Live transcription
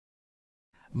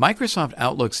Microsoft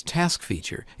Outlook's task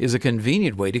feature is a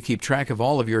convenient way to keep track of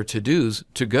all of your to-dos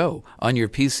to go on your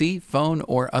PC, phone,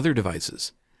 or other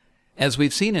devices. As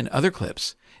we've seen in other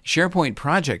clips, SharePoint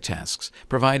project tasks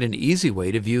provide an easy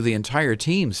way to view the entire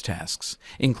team's tasks,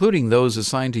 including those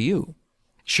assigned to you.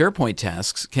 SharePoint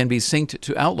tasks can be synced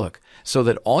to Outlook so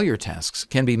that all your tasks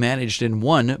can be managed in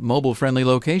one mobile-friendly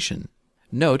location.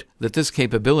 Note that this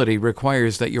capability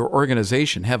requires that your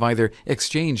organization have either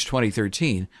Exchange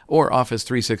 2013 or Office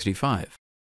 365.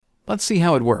 Let's see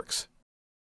how it works.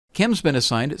 Kim's been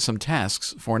assigned some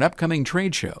tasks for an upcoming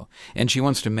trade show, and she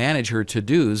wants to manage her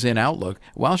to-dos in Outlook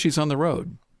while she's on the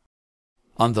road.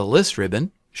 On the List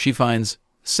ribbon, she finds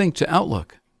Sync to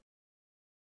Outlook.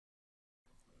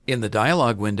 In the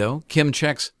dialog window, Kim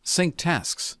checks Sync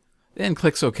Tasks, then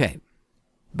clicks OK.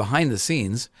 Behind the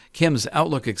scenes, Kim's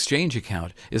Outlook Exchange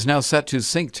account is now set to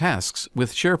sync tasks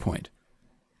with SharePoint.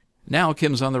 Now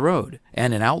Kim's on the road,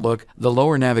 and in Outlook, the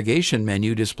lower navigation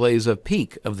menu displays a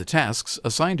peek of the tasks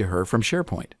assigned to her from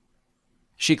SharePoint.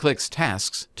 She clicks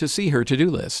Tasks to see her to-do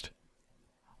list.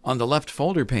 On the left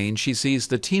folder pane, she sees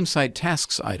the TeamSite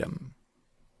Tasks item.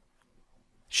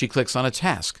 She clicks on a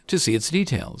task to see its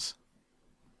details.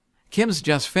 Kim's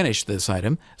just finished this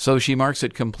item, so she marks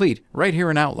it complete right here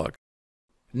in Outlook.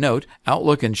 Note,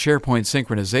 Outlook and SharePoint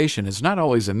synchronization is not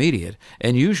always immediate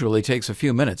and usually takes a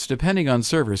few minutes depending on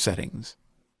server settings.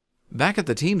 Back at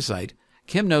the team site,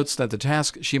 Kim notes that the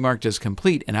task she marked as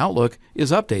complete in Outlook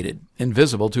is updated and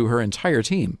visible to her entire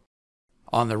team.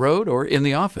 On the road or in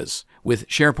the office, with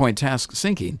SharePoint task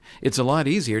syncing, it's a lot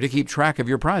easier to keep track of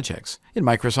your projects in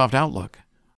Microsoft Outlook.